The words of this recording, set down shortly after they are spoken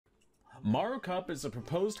MaroCup is a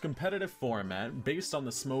proposed competitive format based on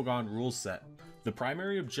the Smogon rule set. The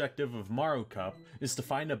primary objective of MaroCup is to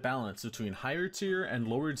find a balance between higher tier and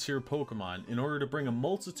lower tier Pokemon in order to bring a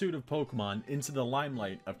multitude of Pokemon into the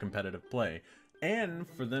limelight of competitive play, and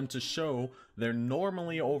for them to show their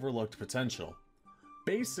normally overlooked potential.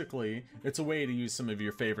 Basically, it's a way to use some of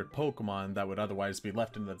your favorite Pokemon that would otherwise be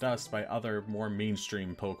left in the dust by other, more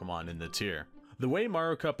mainstream Pokemon in the tier. The way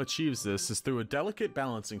MaroCup achieves this is through a delicate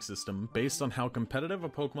balancing system based on how competitive a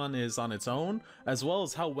Pokemon is on its own, as well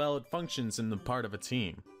as how well it functions in the part of a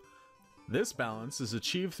team. This balance is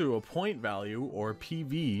achieved through a point value, or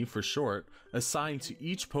PV for short, assigned to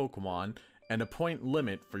each Pokemon and a point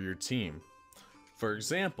limit for your team. For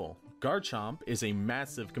example, Garchomp is a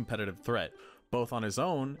massive competitive threat, both on his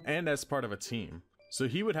own and as part of a team, so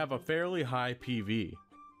he would have a fairly high PV.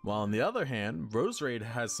 While on the other hand, Roserade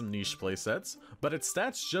has some niche playsets, but its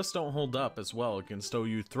stats just don't hold up as well against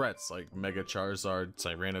OU threats like Mega Charizard,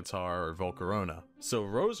 Tyranitar, or Volcarona. So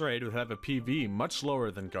Roserade would have a PV much lower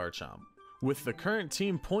than Garchomp. With the current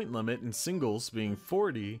team point limit in singles being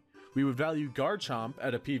 40, we would value Garchomp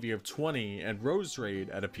at a PV of 20 and Roserade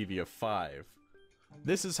at a PV of 5.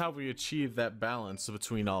 This is how we achieve that balance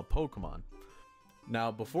between all Pokemon.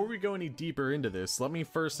 Now, before we go any deeper into this, let me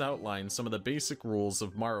first outline some of the basic rules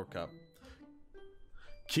of MaroCup.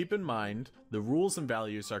 Keep in mind, the rules and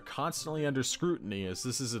values are constantly under scrutiny as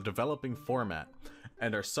this is a developing format,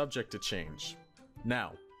 and are subject to change.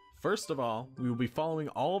 Now, first of all, we will be following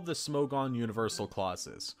all of the Smogon Universal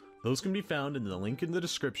clauses. Those can be found in the link in the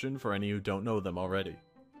description for any who don't know them already.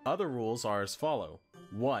 Other rules are as follow.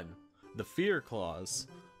 1. The Fear Clause.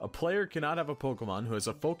 A player cannot have a Pokemon who has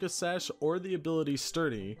a Focus Sash or the ability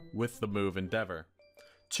Sturdy with the move Endeavor.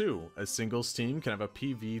 2. A singles team can have a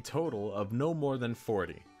PV total of no more than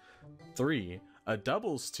 40. 3. A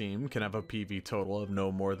doubles team can have a PV total of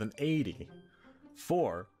no more than 80.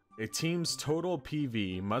 4. A team's total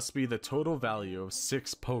PV must be the total value of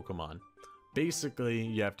 6 Pokemon. Basically,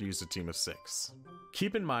 you have to use a team of 6.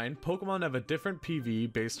 Keep in mind, Pokemon have a different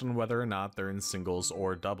PV based on whether or not they're in singles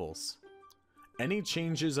or doubles. Any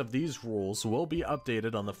changes of these rules will be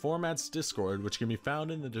updated on the format's Discord, which can be found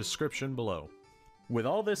in the description below. With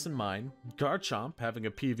all this in mind, Garchomp having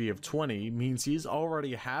a PV of 20 means he's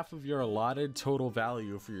already half of your allotted total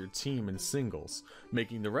value for your team in singles,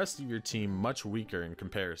 making the rest of your team much weaker in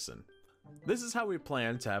comparison. This is how we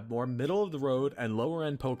plan to have more middle of the road and lower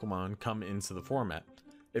end Pokemon come into the format.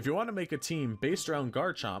 If you want to make a team based around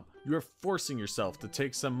Garchomp, you are forcing yourself to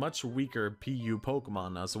take some much weaker PU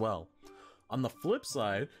Pokemon as well. On the flip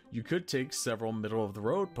side, you could take several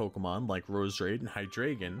middle-of-the-road Pokemon like Roserade and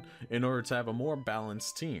Hydreigon in order to have a more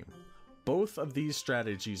balanced team. Both of these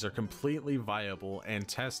strategies are completely viable and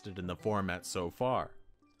tested in the format so far.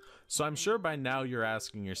 So I'm sure by now you're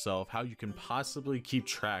asking yourself how you can possibly keep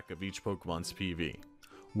track of each Pokemon's PV.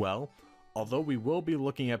 Well, although we will be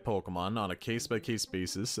looking at Pokemon on a case-by-case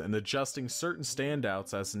basis and adjusting certain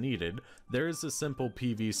standouts as needed, there is a simple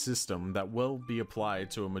PV system that will be applied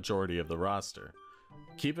to a majority of the roster.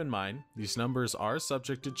 Keep in mind, these numbers are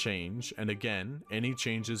subject to change, and again, any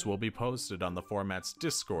changes will be posted on the format's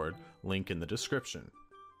Discord, link in the description.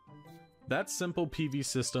 That simple PV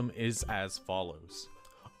system is as follows.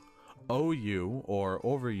 OU, or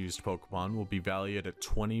Overused Pokemon, will be valued at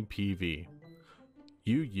 20 PV.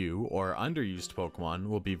 UU, or Underused Pokemon,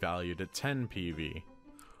 will be valued at 10 PV.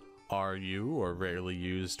 RU, or Rarely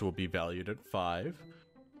Used, will be valued at 5.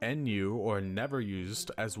 NU, or Never Used,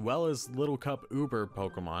 as well as Little Cup Uber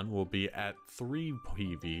Pokemon, will be at 3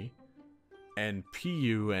 PV. And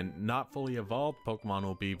PU and Not Fully Evolved Pokemon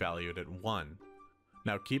will be valued at 1.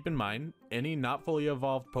 Now keep in mind, any not fully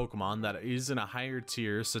evolved Pokemon that is in a higher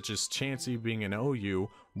tier, such as Chansey being an OU,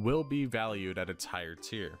 will be valued at its higher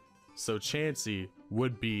tier. So Chansey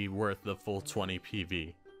would be worth the full 20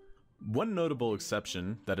 PV. One notable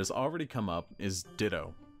exception that has already come up is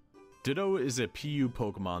Ditto. Ditto is a PU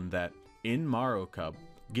Pokemon that, in MaroCup,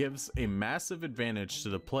 gives a massive advantage to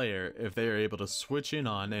the player if they are able to switch in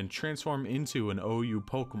on and transform into an OU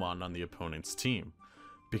Pokemon on the opponent's team.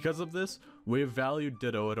 Because of this, we have valued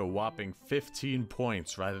Ditto at a whopping 15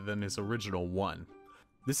 points rather than his original 1.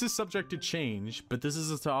 This is subject to change, but this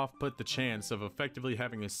is to offput the chance of effectively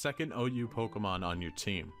having a second OU Pokemon on your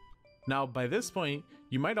team. Now, by this point,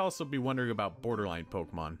 you might also be wondering about borderline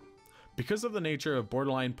Pokemon. Because of the nature of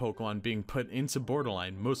borderline Pokemon being put into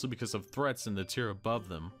borderline, mostly because of threats in the tier above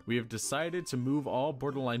them, we have decided to move all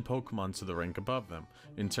borderline Pokemon to the rank above them,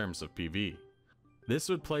 in terms of PV. This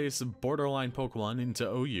would place borderline Pokemon into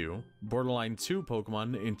OU, borderline 2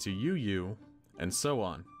 Pokemon into UU, and so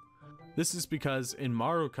on. This is because in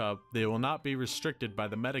MaroCup, they will not be restricted by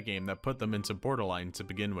the metagame that put them into Borderline to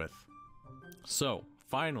begin with. So,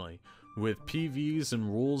 finally, with PVs and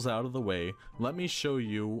rules out of the way, let me show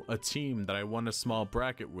you a team that I won a small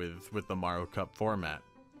bracket with the MaroCup format.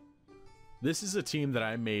 This is a team that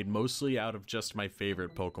I made mostly out of just my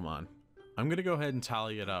favorite Pokemon. I'm going to go ahead and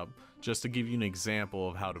tally it up just to give you an example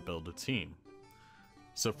of how to build a team.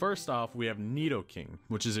 So first off, we have Nidoking,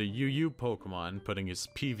 which is a UU Pokemon, putting his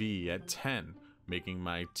PV at 10, making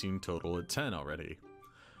my team total at 10 already.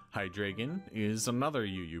 Hydreigon is another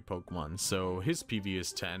UU Pokemon, so his PV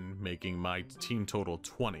is 10, making my team total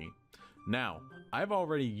 20. Now, I've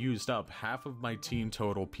already used up half of my team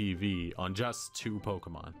total PV on just 2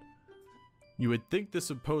 Pokemon. You would think this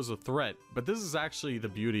would pose a threat, but this is actually the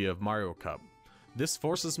beauty of MaroCup. This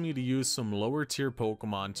forces me to use some lower tier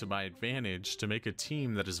Pokemon to my advantage to make a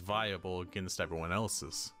team that is viable against everyone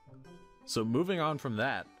else's. So moving on from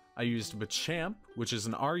that, I used Machamp, which is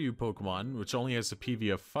an RU Pokemon, which only has a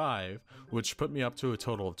PV of 5, which put me up to a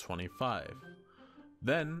total of 25.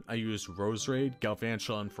 Then, I used Roserade,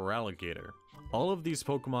 Galvantula, and Feraligatr. All of these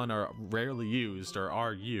Pokemon are rarely used, or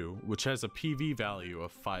RU, which has a PV value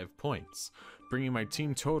of 5 points, bringing my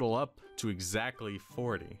team total up to exactly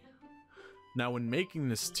 40. Now, when making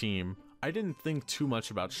this team, I didn't think too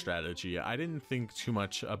much about strategy. I didn't think too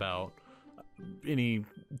much about any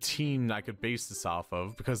team I could base this off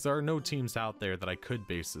of, because there are no teams out there that I could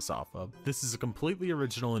base this off of. This is a completely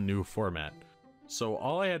original and new format. So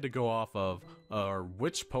all I had to go off of are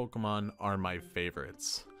which Pokemon are my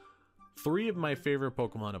favorites. 3 of my favorite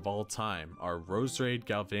Pokemon of all time are Roserade,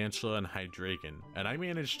 Galvantula, and Hydreigon, and I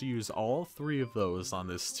managed to use all 3 of those on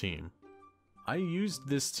this team. I used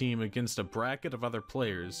this team against a bracket of other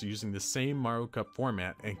players using the same MaroCup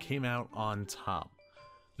format and came out on top.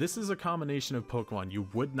 This is a combination of Pokemon you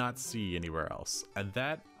would not see anywhere else, and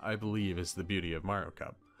that, I believe, is the beauty of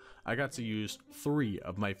MaroCup. I got to use 3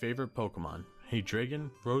 of my favorite Pokemon,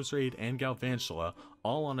 Hydreigon, Roserade, and Galvantula,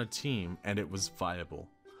 all on a team, and it was viable.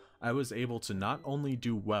 I was able to not only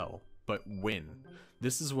do well, but win.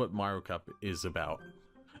 This is what MaroCup is about.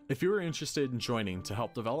 If you are interested in joining to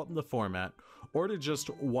help develop the format, or to just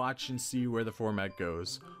watch and see where the format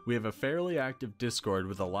goes, we have a fairly active Discord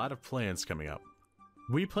with a lot of plans coming up.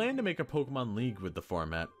 We plan to make a Pokemon League with the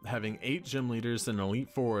format, having 8 gym leaders and Elite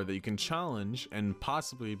 4 that you can challenge and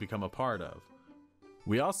possibly become a part of.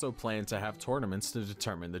 We also plan to have tournaments to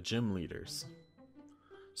determine the gym leaders.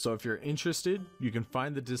 So if you're interested, you can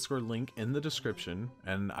find the Discord link in the description,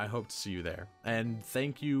 and I hope to see you there. And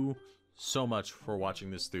thank you so much for watching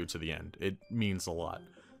this through to the end. It means a lot.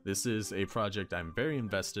 This is a project I'm very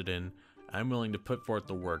invested in. I'm willing to put forth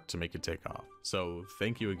the work to make it take off. So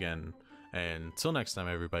thank you again, and till next time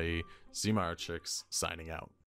everybody, MaroCup signing out.